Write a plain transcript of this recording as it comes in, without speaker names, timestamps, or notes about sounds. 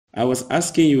I was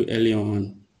asking you earlier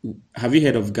on, have you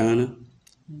heard of Ghana?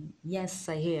 Yes,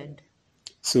 I heard.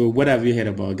 So what have you heard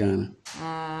about Ghana?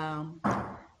 Um,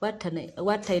 what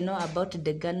I know about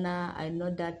the Ghana, I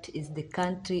know that is the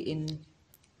country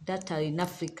that are in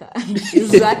Africa.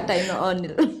 Is what I know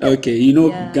only. Okay,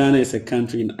 Yeah, Ghana is a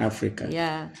country in Africa.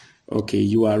 yeah. Okay,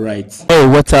 you are right. Hey,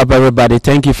 what's up, everybody?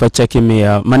 Thank you for checking me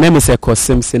out. My name is Ekow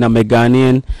Simpson. I'm a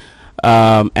Ghanaian,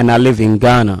 and I live in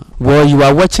Ghana. Well, you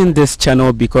are watching this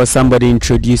channel because somebody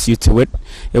introduced you to it.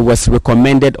 It was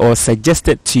recommended or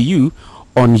suggested to you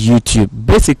on YouTube.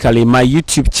 Basically, my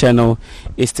YouTube channel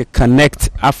is to connect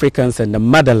Africans in the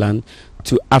motherland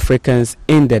to Africans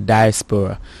in the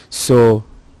diaspora. So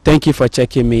thank you for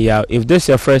checking me out. If this is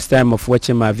your first time of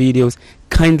watching my videos,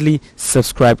 kindly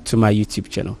subscribe to my YouTube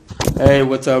channel. Hey,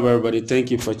 what's up, everybody?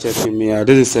 Thank you for checking me out.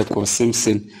 This is Ekow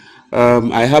Simpson.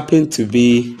 I happen to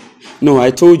be... No,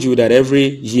 I told you that every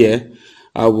year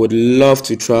I would love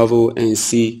to travel and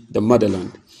see the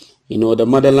motherland. The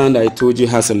motherland, I told you,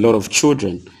 has a lot of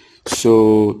children.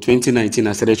 So 2019,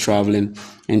 I started traveling.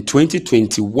 In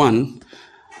 2021,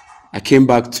 I came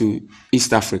back to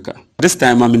East Africa. This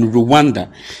time I'm in Rwanda.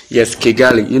 Yes,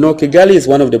 Kigali. Kigali is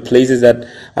one of the places that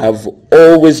I've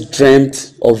always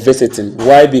dreamt of visiting.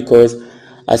 Why? Because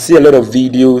I see a lot of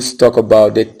videos talk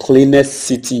about the cleanest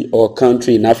city or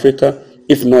country in Africa,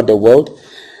 if not the world.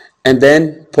 And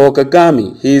then Paul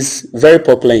Kagame, he's very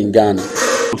popular in Ghana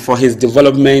for his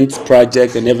development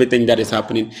project and everything that is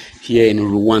happening here in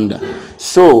Rwanda.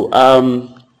 So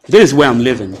this is where I'm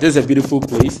living. This is a beautiful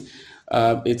place.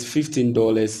 It's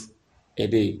 $15 a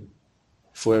day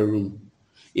for a room.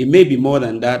 It may be more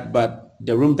than that, but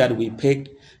the room that we picked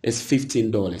is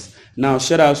 $15. Now,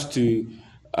 shout outs to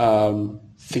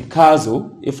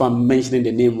Fikazo, if I'm mentioning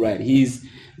the name right. He's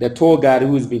the tour guide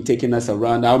who's been taking us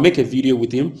around. I'll make a video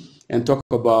with him and talk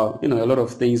about a lot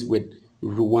of things with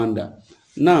Rwanda.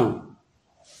 Now,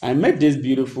 I met this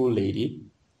beautiful lady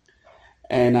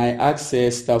and I asked her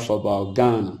stuff about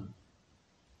Ghana.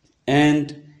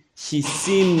 And she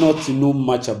seemed not to know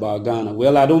much about Ghana.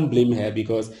 Well, I don't blame her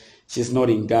because she's not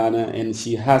in Ghana and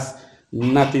she has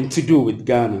nothing to do with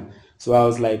Ghana. So I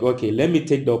was like, okay, let me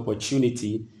take the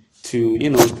opportunity to,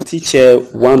 teach her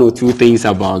one or two things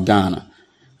about Ghana.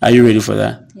 Are you ready for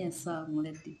that? Yes, I'm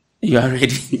ready. You are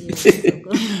ready? Yes, of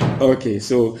course. Okay,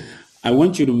 so I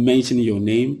want you to mention your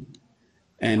name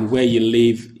and where you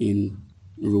live in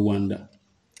Rwanda.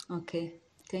 Okay,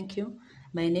 thank you.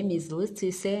 My name is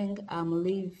Ghana.Exposing. I'm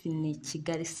living in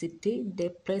Kigali City, the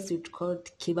place it's called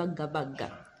Kibagabaga.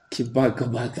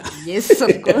 Kibagabaga. Yes,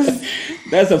 of course.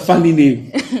 That's a funny name.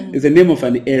 It's the name of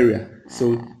an area.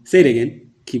 So say it again.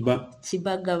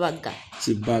 Kibagabaga.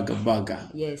 Chibagabaga.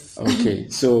 Yes. Okay.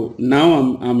 So now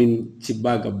I'm in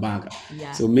Chibagabaga.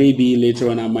 Yeah. So maybe later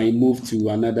on I might move to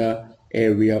another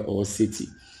area or city.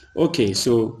 Okay.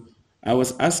 So I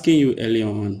was asking you earlier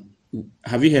on,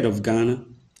 have you heard of Ghana?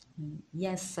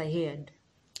 Yes, I heard.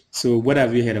 So what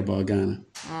have you heard about Ghana?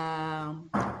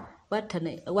 What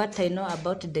I know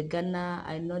about the Ghana,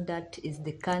 I know that is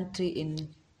the country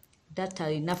that are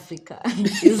in Africa.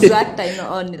 Is what I know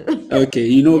only. Okay,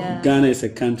 Yeah. Ghana is a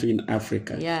country in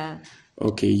Africa. Yeah.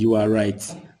 Okay, you are right.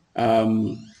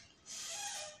 Do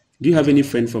you have any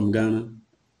friend from Ghana?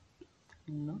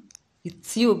 No,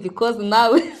 it's you because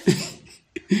now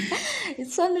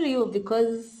it's only you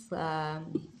because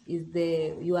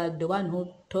you are the one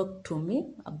who talked to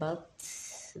me about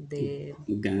the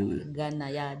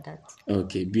Ghana. Yeah, that.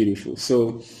 Okay, beautiful.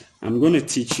 So I'm going to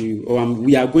teach you, or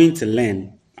we are going to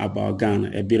learn about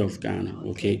Ghana, a bit of Ghana.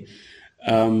 Okay.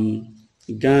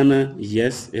 Ghana,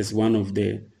 yes, is one of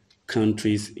the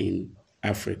countries in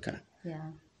Africa.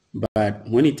 Yeah. But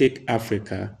when you take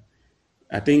Africa,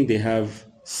 I think they have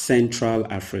Central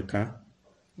Africa,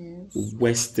 Yes.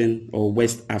 Western or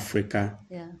West Africa,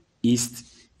 Yeah. East.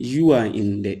 You are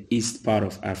in the east part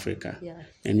of Africa, Yeah.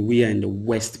 and we are in the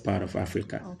west part of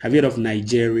Africa. Okay. Have you heard of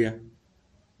Nigeria?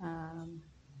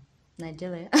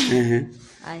 Nigeria. Uh-huh.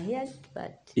 I heard,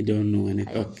 but You don't know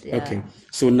anything. Okay. yeah. Okay.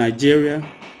 So Nigeria,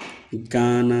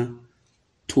 Ghana,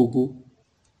 Togo,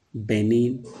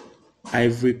 Benin,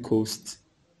 Ivory Coast.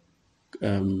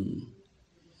 What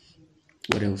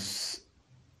else?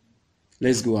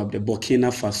 Let's go up the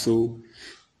Burkina Faso.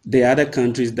 There are other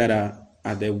countries that are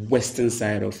at the western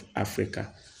side of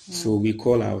Africa. So we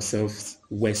call ourselves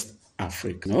West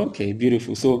Africa. Okay,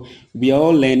 beautiful. So we are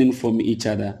all learning from each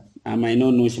other. I might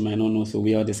not know, she might not know, so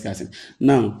we are discussing.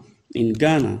 Now, in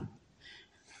Ghana,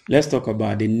 let's talk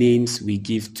about the names we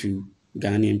give to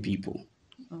Ghanaian people.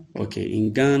 Okay,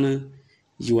 in Ghana,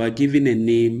 you are given a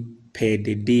name per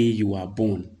the day you are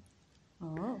born.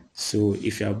 Oh. So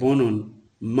if you are born on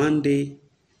Monday,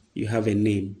 you have a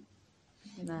name.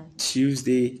 Nice.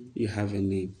 Tuesday, you have a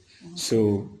name.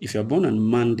 So if you're born on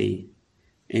Monday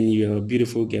and you're a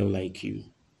beautiful girl like you,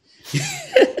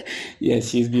 yes,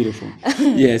 she's beautiful.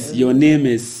 Yes, your name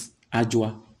is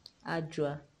Ajwa.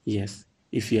 Ajwa. Yes.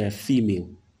 If you're a female,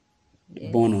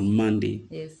 Yes. born on Monday,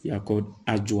 Yes. you are called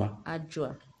Ajwa.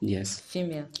 Ajwa. Yes.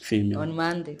 Female. Female. On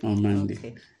Monday. On Monday.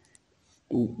 Okay.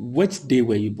 Which day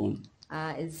were you born?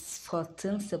 It's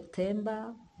 14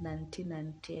 September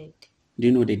 1998. Do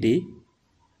you know the day?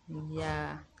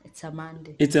 Yeah, it's a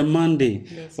Monday. It's a Monday.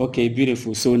 Yes, okay,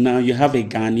 beautiful. So now you have a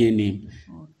Ghanaian name.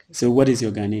 Okay. So what is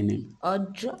your Ghanaian name?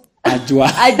 Ajwa. Ajwa.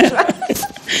 Ajwa.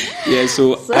 Yeah,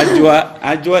 so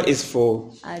Ajwa is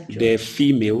for Ajwa. the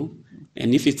female,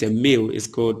 and if it's a male,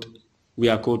 we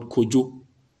are called Kojo.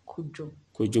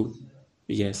 Kojo.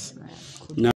 Yes.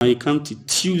 Kojo. Now you come to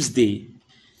Tuesday.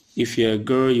 If you're a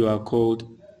girl, you are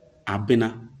called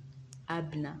Abena.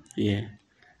 Yeah.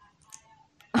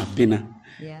 Abena.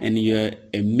 Yeah. And you're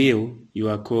a male, you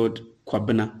are called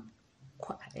Kwabena.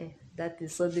 That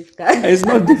is so difficult. It's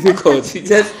not difficult. It's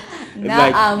just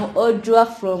now I'm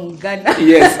Ajwa from Ghana.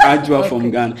 Yes, Ajwa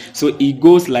from Ghana. So it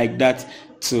goes like that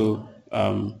to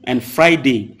and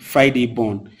Friday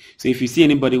born. So if you see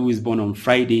anybody who is born on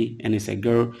Friday and it's a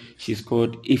girl, she's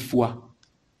called Ifwa.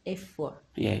 Ifwa.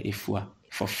 Yeah, Ifwa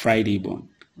for Friday born.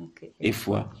 Okay.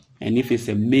 Ifwa. And if it's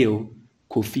a male,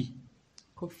 Kofi.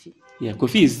 Yeah,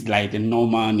 Kofi is like the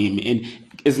normal name, and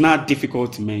it's not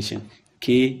difficult to mention.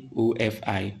 Kofi,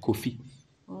 Kofi.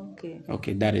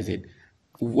 Okay, that is it.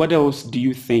 What else do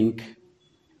you think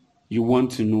you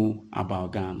want to know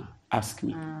about Ghana? Ask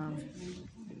me.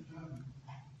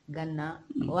 Ghana,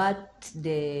 what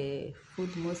the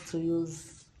food most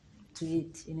use to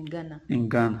eat in Ghana? In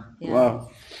Ghana, yeah. Wow.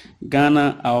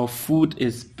 Ghana, our food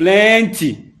is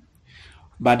plenty,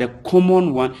 but the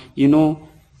common one,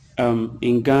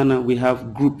 in Ghana we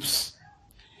have groups,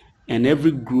 and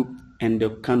every group and the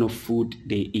kind of food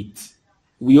they eat.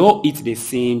 We all eat the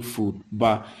same food,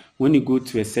 but when you go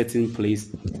to a certain place,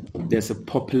 there's a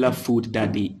popular food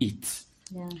that they eat.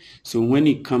 Yeah. So when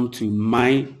it comes to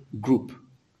my group,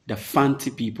 the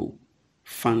Fanti people,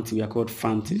 we are called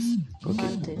Fantis. Okay.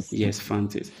 Fantis. Yes,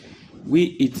 Fantis. We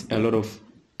eat a lot of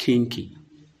kinky.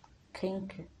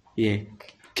 Kinky. Yeah,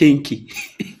 kinky.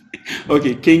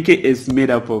 Okay, kinky is made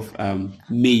up of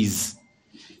maize.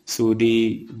 So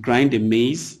they grind the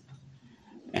maize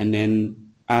and then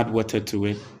add water to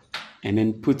it and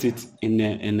then put it in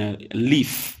a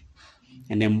leaf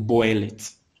and then boil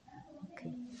it.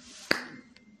 Okay.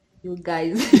 You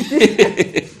guys.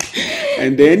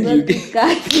 And then you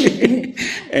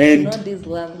and know this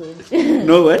language.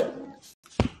 Know what?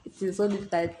 It is so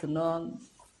difficult to know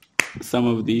some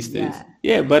of these things.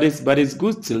 Yeah, but it's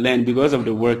good to learn because of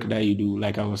the work that you do,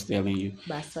 like I was telling you.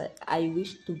 But I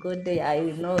wish to go there. I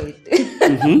will know it.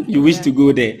 Mm-hmm. You wish to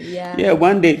go there? Yeah,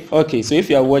 one day. Okay, so if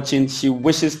you are watching, she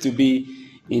wishes to be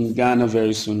in Ghana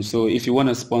very soon. So if you want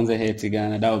to sponsor her to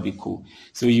Ghana, that would be cool.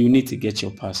 So you need to get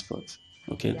your passport.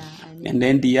 Okay. Yeah, and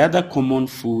then the other common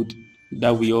food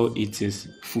that we all eat is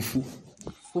fufu.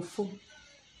 Fufu.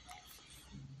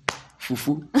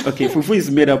 Okay, fufu is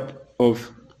made up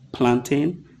of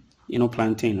plantain. You know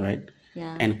plantain, right?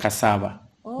 Yeah. And cassava.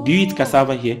 Oh. Do you eat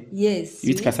cassava here? Yes.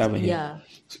 You eat cassava here? Yeah.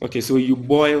 Okay, so you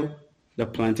boil the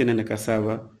plantain and the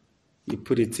cassava, you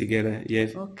put it together,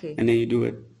 yes. Okay. And then you do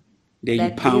it. Then that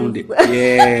you pound is... it.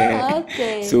 Yeah.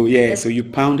 Okay. So you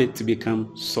pound it to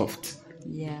become soft.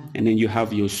 Yeah. And then you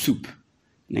have your soup.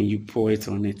 And then you pour it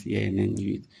on it. Yeah, and then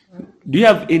you eat. Okay. Do you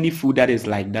have any food that is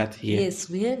like that here? Yes,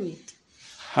 we have it.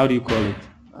 How do you call it?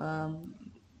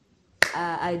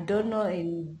 I don't know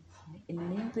in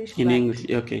English. In English,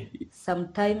 okay.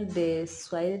 Sometimes the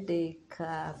Swahili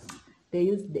they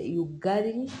use the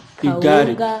ugali,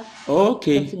 kawunga,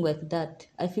 okay, something like that.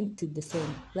 I think it's the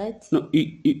same, right? No,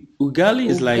 ugali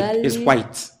is like it's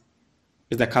white.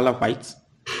 Is the color white?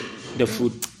 The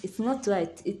food. It's not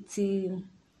white. It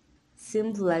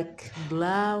seems like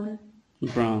brown.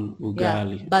 Brown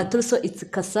ugali. Yeah, but also it's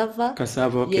cassava.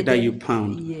 Cassava, okay, that you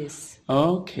pound. Yes.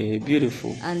 Okay,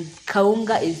 beautiful. And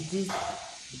kawunga is this.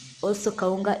 Also,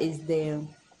 kawunga is the.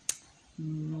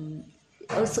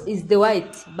 Also is the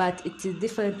white, but it is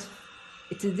different.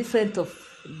 It is different of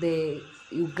the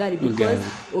ugali because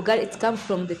ugali it comes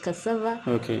from the cassava.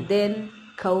 Okay. Then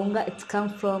kawunga it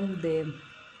comes from the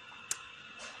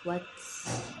what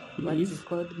is it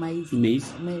called? Maize.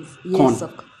 Maize. Yes.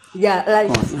 Corn. Yeah,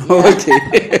 like okay.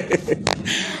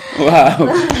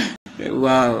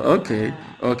 Wow. Okay.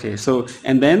 Okay. So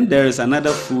and then there is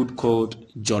another food called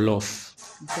jollof.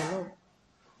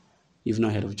 You've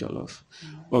not heard of jollof?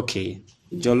 Okay.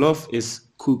 Jollof is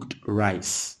cooked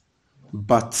rice.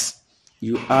 but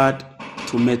you add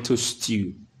tomato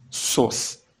stew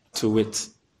sauce to it.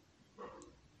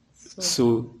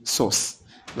 So sauce,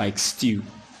 like stew.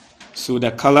 So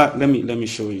the color, let me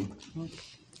show you. Okay.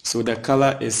 So the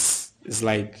color is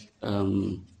like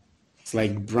it's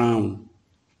like brown.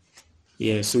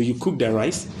 Yeah, so you cook the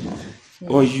rice,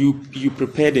 or you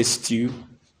prepare the stew.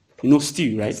 You know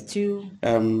stew, right? Stew.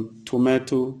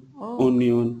 Tomato,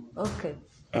 onion. Okay.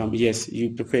 Yes, you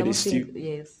prepare the stew.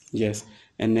 Yes. Yes,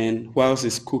 and then whilst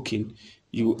it's cooking,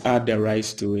 you add the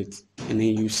rice to it, and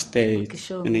then you stir it,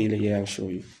 show and me. then I'll show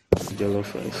you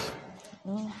jollof rice.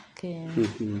 Okay.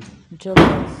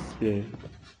 Jollof. Yeah.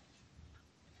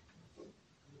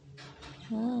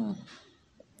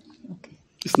 Okay.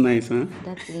 It's nice, huh?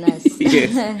 That's nice.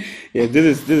 Yes. Yeah,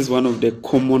 this is one of the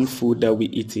common food that we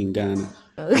eat in Ghana.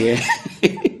 Yeah.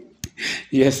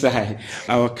 Yes,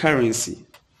 our currency,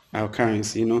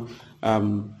 you know,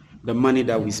 the money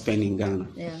that we spend in Ghana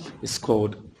is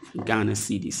called Ghana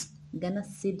cedis. Ghana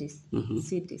cedis.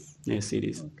 Cedis. Yeah,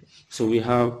 cedis. Okay. So we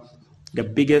have the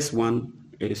biggest one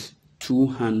is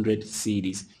 200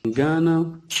 cedis. In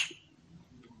Ghana,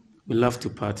 we love to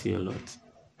party a lot.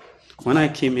 When I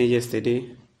came here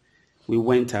yesterday, we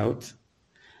went out,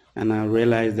 and I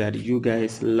realized that you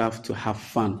guys love to have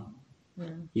fun. Yeah.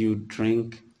 You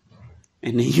drink,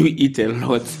 and then you eat a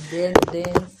lot.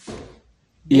 Dance.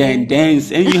 Yeah, and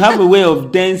dance. And you have a way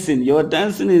of dancing. Your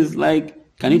dancing is like,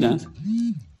 can you dance?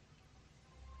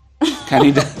 Can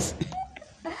you dance?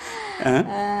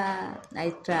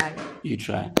 I try. You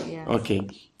try? Yes. Okay.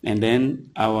 And then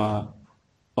our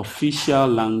official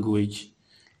language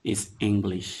is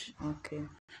English. Okay.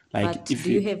 Like, but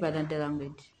do you have another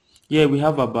language? Yeah, we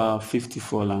have about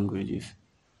 54 languages.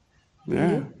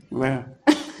 Yeah. Where?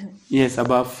 Yes,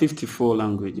 about 54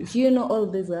 languages. Do you know all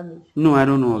these languages? No, I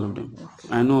don't know all of them. Okay.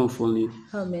 I know of only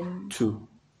how many? Two.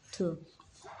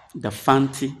 The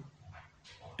Fanti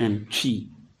and Chi.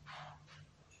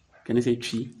 Can you say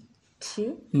Chi?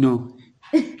 Chi? No.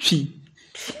 Chi.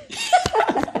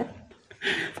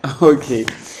 Okay.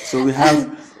 So we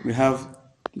have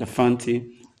the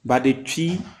Fanti, but the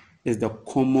Chi is the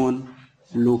common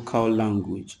local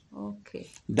language. Okay.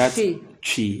 That's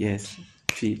Chi, yes.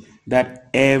 Chi. That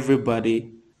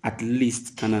everybody at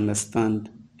least can understand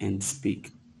and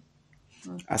speak.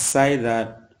 Okay. Aside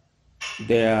that,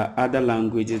 there are other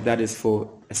languages that is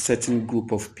for a certain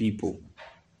group of people.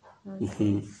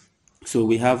 Okay. So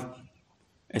we have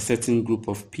a certain group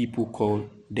of people called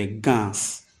the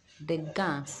Gans. The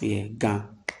Gans? Yeah, Gan.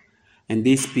 And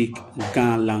they speak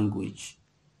Gan language.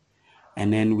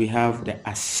 And then we have the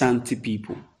Ashanti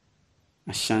people.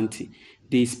 Ashanti.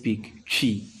 They speak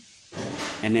Chi.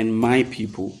 And then my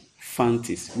people,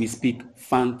 Fantis, we speak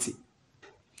Fanti.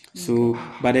 So,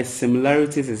 but the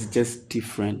similarities is just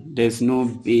different. There's no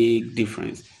big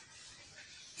difference.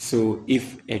 So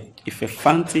if a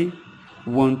Fanti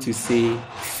want to say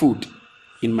food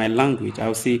in my language,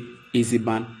 I'll say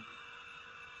Iziban.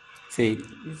 Say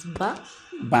Iziban?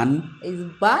 Ban.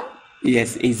 Iziban?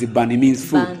 Yes, Iziban. It means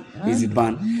food.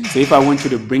 Iziban. So if I want you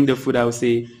to bring the food, I'll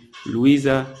say,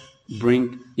 Louisa,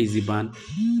 bring Iziban.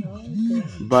 Okay.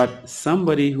 But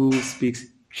somebody who speaks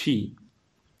Chi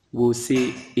will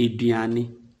say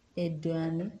Ediani.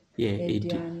 Ediani? Yeah,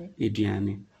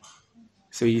 Ediani.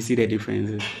 So you see the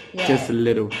differences? Yeah. Just a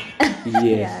little.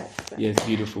 Yes. Yes,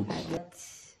 beautiful.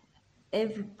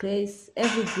 Every place,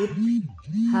 every group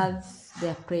has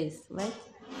their place, right?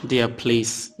 Their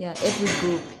place. Yeah, every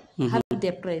group have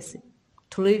their place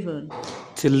to live on.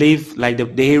 To live, like the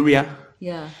area?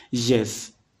 Yeah.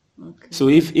 Yes. Okay. So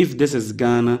if this is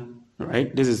Ghana,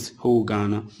 right? This is whole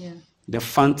Ghana. Yeah. The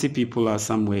Fanti people are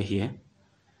somewhere here.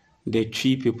 The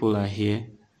Chi people are here.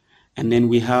 And then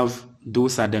we have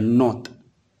those at the north.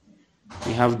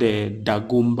 We have the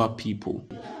Dagomba people.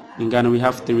 In Ghana, we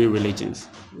have 3 religions.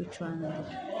 Which one are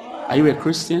they? Are you a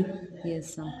Christian?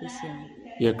 Yes, I'm Christian.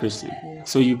 You're a Christian? Yes.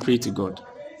 So you pray to God?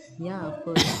 Yeah, of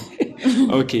course.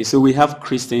 Okay, so we have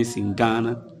Christians in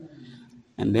Ghana.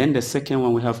 And then the second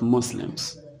one, we have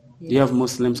Muslims. Yes. Do you have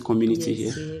Muslims community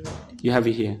here? You have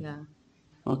it here? Yeah.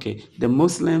 Okay. The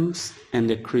Muslims and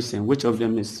the Christian, which of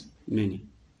them is many?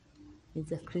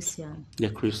 It's a Christian. The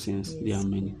Christians, yes. They are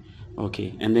many.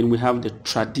 Okay. And then we have the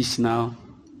traditional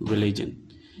religion.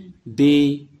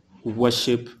 They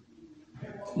worship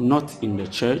not in the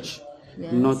church,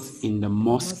 yes. Not in the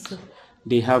mosque.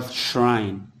 They have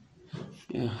shrine.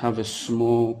 They have a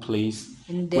small place.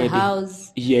 In the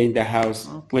house? In the house.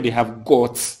 Okay. Where they have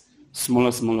goats,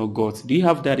 smaller goats. Do you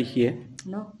have that here?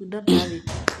 No, we don't have it.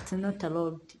 It's not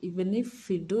allowed. Even if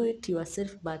you do it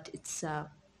yourself, but it's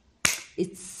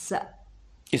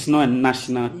not a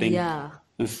national thing. Yeah.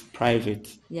 It's private.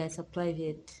 Yeah, it's a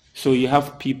private. So you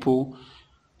have people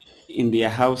in their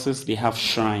houses, they have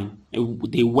shrine.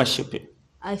 They worship it.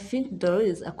 I think there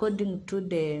is, according to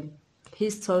the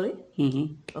history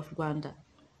of Rwanda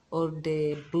or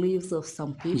the beliefs of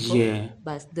some people. Yeah.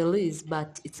 But there is,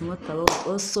 but it's not allowed.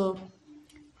 Also,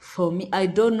 for me, I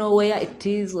don't know where it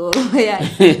is or where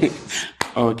it is.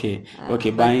 Okay. But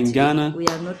in Ghana, we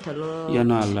are not allowed. You're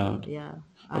not allowed. Yeah.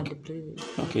 Okay. And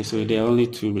Okay, so there are only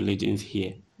two religions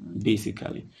here,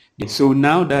 basically. So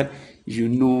now that you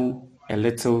know a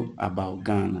little about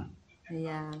Ghana,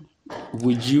 yeah.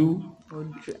 would you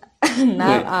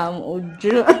now I'm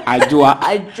Ujua.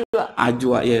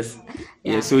 Ajua, yes.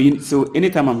 Yeah. So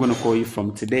anytime I'm gonna call you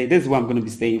from today, this is where I'm gonna be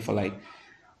staying for like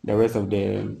the rest of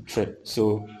the trip.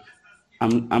 So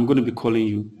I'm gonna be calling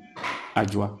you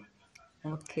Ajua.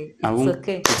 Okay.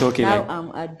 It's okay. Now like,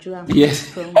 I'm Ajua.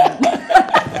 Yes.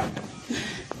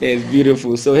 It's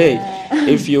beautiful. So hey,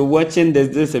 if you're watching this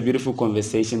is a beautiful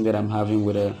conversation that I'm having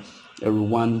with a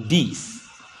Rwandese.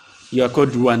 You are called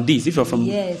Rwandese. If you're from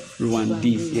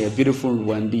Rwandese, yeah, beautiful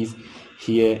Rwandese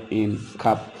here in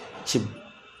Chibaga.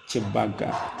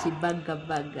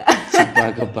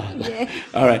 Yeah.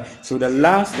 All right. So the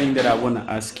last thing that I want to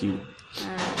ask you,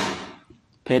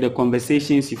 per the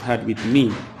conversations you've had with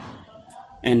me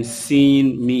and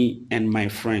seeing me and my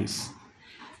friends,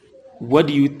 what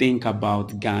do you think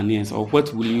about Ghanaians, or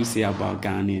what will you say about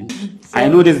Ghanaians? I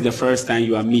know this is the first time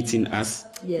you are meeting us,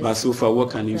 but so far, what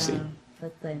can you say?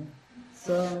 First time.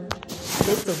 So,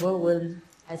 first of all, when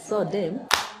I saw them,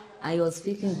 I was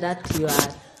thinking that you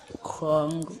are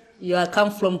Congo. You are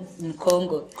come from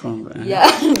Congo. Congo. Yeah.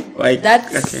 Like,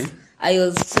 That's. Okay. I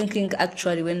was thinking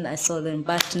actually when I saw them,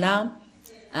 but now,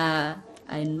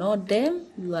 I know them.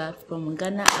 You are from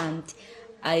Ghana, and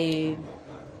I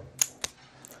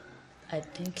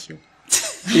thank you.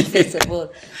 First of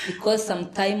all, because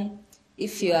sometimes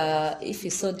if you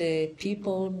saw the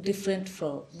people different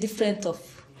of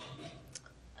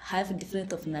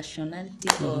nationality,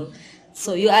 or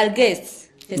so you are guests.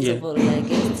 First of all, you are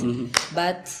guests.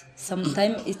 But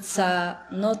sometimes it's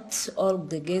not all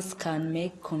the guests can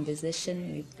make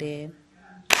conversation with the.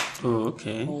 Oh,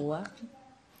 okay.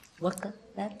 Worker,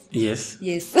 that? Yes.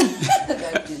 Yes.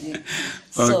 That is it.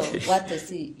 So Okay. what I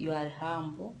see, you are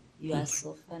humble, you are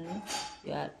so funny,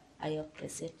 I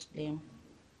appreciate them.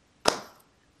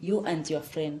 You and your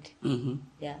friend.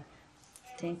 Yeah.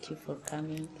 Thank you for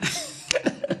coming.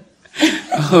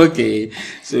 Okay.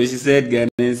 So she said,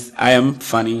 Ghanaians, I am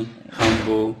funny,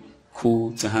 humble,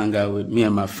 cool to hang out with me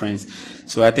and my friends.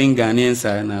 So I think Ghanaians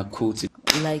are cool to.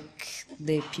 Like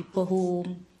the people who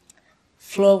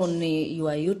flow on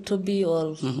your YouTube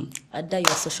or other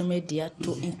your social media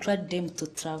to encourage them to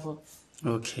travel.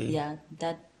 Okay. Yeah,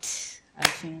 that I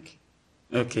think.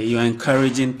 Okay, you are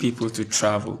encouraging people to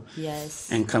travel. Yes.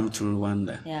 And come to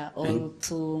Rwanda. Yeah, or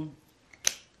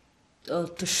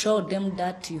to show them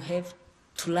that you have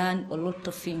to learn a lot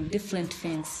of things, different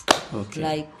things. Okay.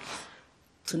 Like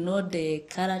to know the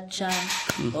culture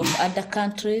of other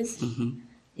countries.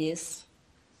 Yes.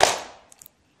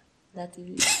 That is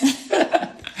it.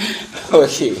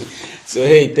 Okay. So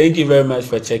hey, thank you very much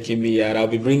for checking me out. I'll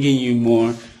be bringing you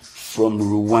more from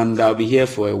Rwanda. I'll be here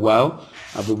for a while.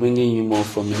 I'll be bringing you more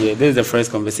from here. This is the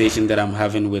first conversation that I'm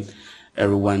having with a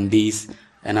Rwandese,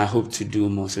 and I hope to do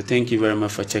more. So thank you very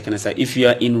much for checking us out. If you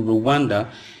are in Rwanda,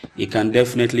 you can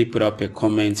definitely put up a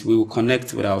comment. We will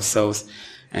connect with ourselves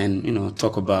and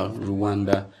talk about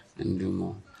Rwanda and do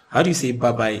more. How do you say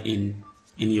bye bye in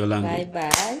your language? Bye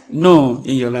bye. No,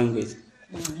 in your language.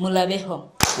 Mulabeho.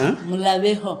 Huh?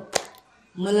 Mulabeho.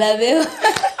 Mulabeho.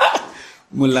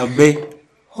 Mulabeho.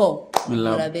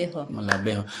 Mulabeho.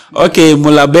 Mulabeho. Okay,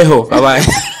 Mulabeho. Bye bye.